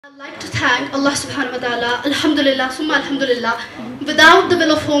I'd like to thank Allah subhanahu wa ta'ala, alhamdulillah, summa alhamdulillah, without the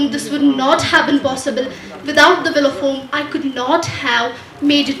will of whom this would not have been possible, without the will of whom I could not have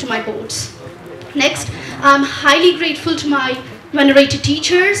made it to my boards. Next, I'm highly grateful to my venerated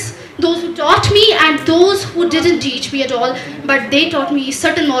teachers, those who taught me and those who didn't teach me at all, but they taught me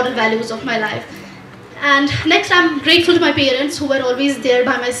certain moral values of my life. And next, I'm grateful to my parents who were always there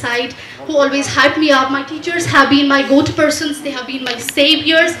by my side, who always hyped me up. My teachers have been my go-to persons. They have been my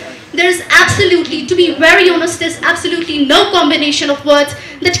saviors. There's absolutely, to be very honest, there's absolutely no combination of words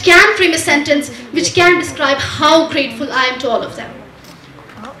that can frame a sentence which can describe how grateful I am to all of them.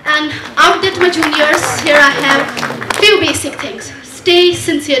 And out there to my juniors, here I have few basic things. Stay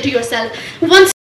sincere to yourself. Once